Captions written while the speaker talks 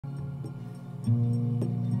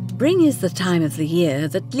Spring is the time of the year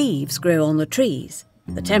that leaves grow on the trees,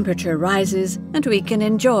 the temperature rises, and we can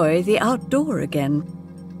enjoy the outdoor again.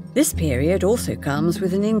 This period also comes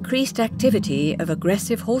with an increased activity of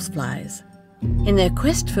aggressive horseflies. In their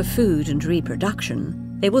quest for food and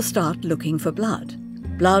reproduction, they will start looking for blood.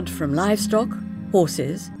 Blood from livestock,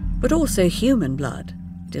 horses, but also human blood.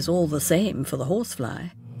 It is all the same for the horsefly.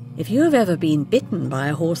 If you have ever been bitten by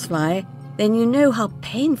a horsefly, then you know how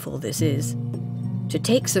painful this is. To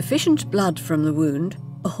take sufficient blood from the wound,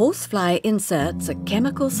 a horsefly inserts a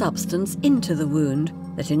chemical substance into the wound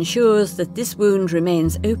that ensures that this wound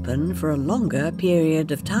remains open for a longer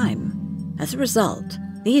period of time. As a result,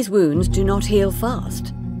 these wounds do not heal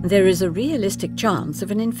fast, and there is a realistic chance of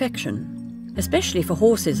an infection, especially for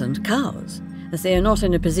horses and cows, as they are not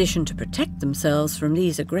in a position to protect themselves from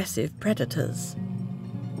these aggressive predators.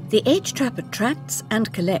 The H-Trap attracts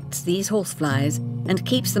and collects these horseflies and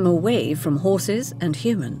keeps them away from horses and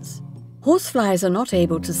humans. Horseflies are not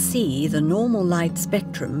able to see the normal light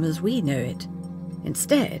spectrum as we know it.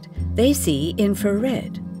 Instead, they see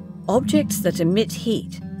infrared. Objects that emit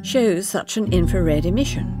heat show such an infrared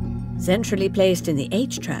emission. Centrally placed in the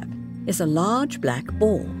H-Trap is a large black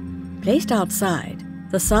ball. Placed outside,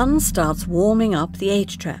 the sun starts warming up the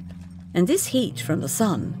H-Trap, and this heat from the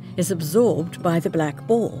sun is absorbed by the black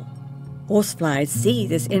ball. Horseflies see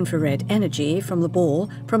this infrared energy from the ball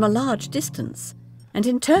from a large distance and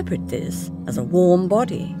interpret this as a warm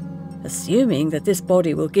body. Assuming that this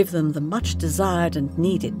body will give them the much desired and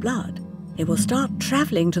needed blood, they will start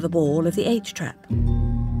travelling to the ball of the H-Trap.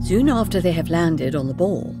 Soon after they have landed on the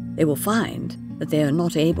ball, they will find that they are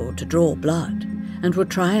not able to draw blood and will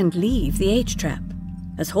try and leave the H-Trap.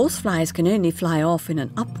 As horseflies can only fly off in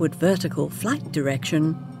an upward vertical flight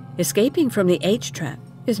direction, escaping from the H-Trap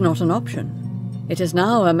is not an option. It is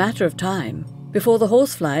now a matter of time before the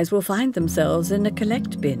horseflies will find themselves in a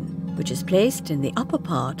collect bin, which is placed in the upper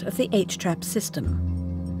part of the H-Trap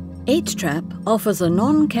system. H-Trap offers a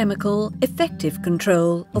non-chemical, effective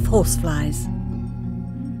control of horseflies.